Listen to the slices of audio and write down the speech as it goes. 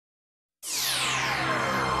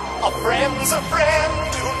A friend's a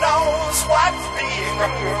friend who knows what being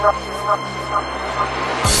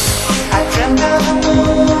I dreamt of a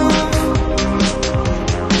move,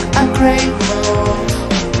 a great move,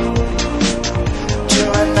 to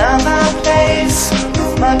another place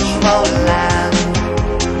with much more land.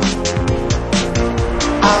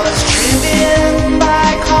 I was driven by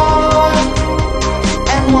car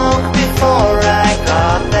and walked before I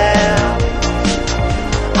got there.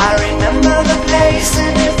 I remember the place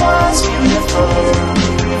and it was beautiful.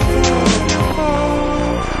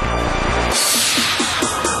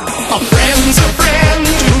 A friend's a friend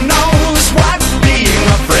who knows what being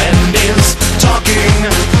a friend is. Talking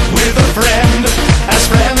with a friend. As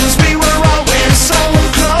friends we were always so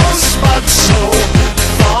close but so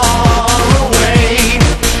far away.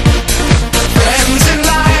 Friends in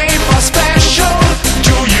life are special.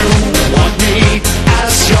 Do you want me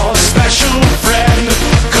as your special friend?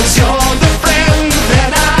 'Cause you're the friend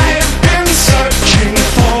that I've been searching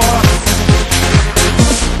for.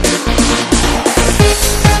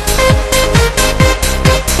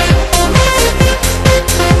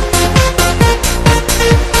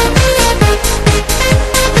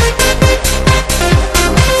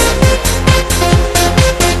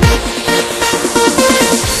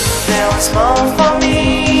 There was more for me.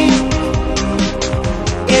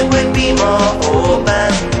 It would be more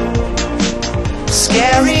open.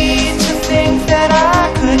 Scary to think that I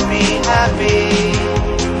could be happy.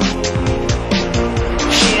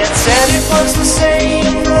 She had said it was the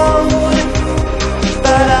same road,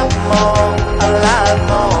 but up more, a lot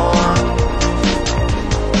more.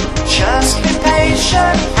 Just be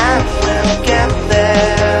patient